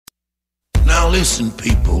Now listen,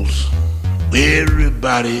 peoples.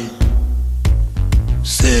 Everybody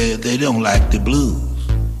said they don't like the blues,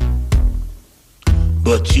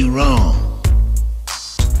 but you wrong.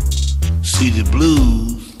 See, the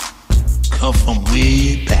blues come from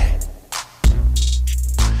way back.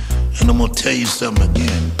 And I'm gonna tell you something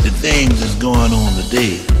again. The things that's going on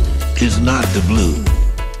today is not the blues.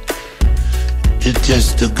 It's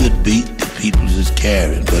just a good beat that people is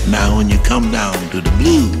carrying. But now when you come down to the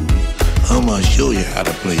blues, I'm gonna show you how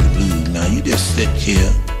to play the blues. Now you just sit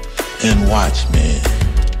here and watch me.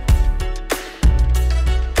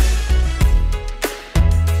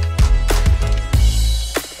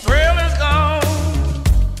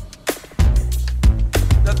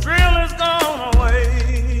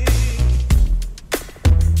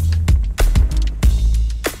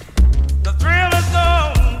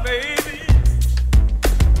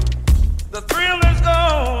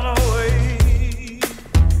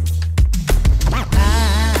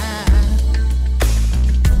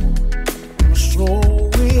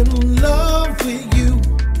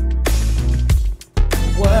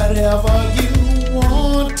 Whatever you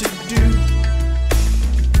want to do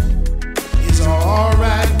is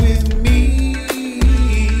alright with me,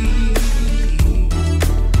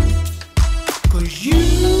 'cause you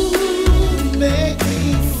make me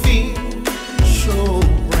feel so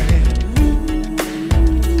brand new,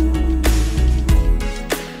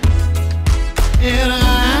 and I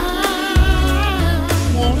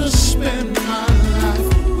wanna spend my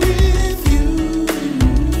life with you.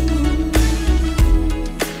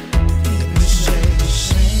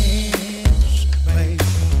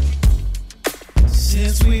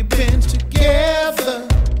 Since we've been together,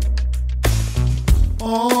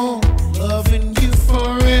 oh, loving you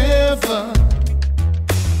forever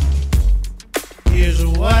is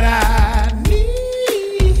what I need.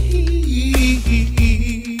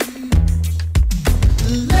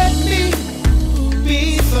 Let me be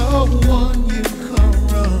the one you come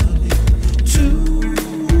running to.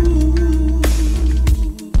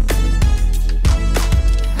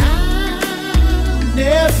 I'll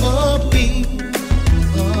never be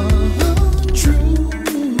true.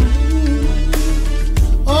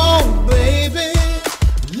 Oh baby,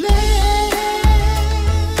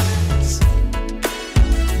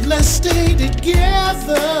 let's stay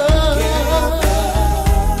together,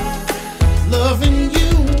 loving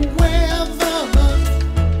you whether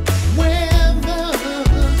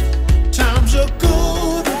times are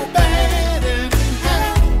good or bad, and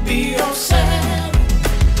happy or sad.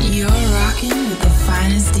 You're rocking with the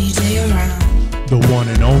finest DJ around. The one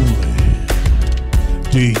and only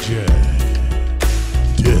DJ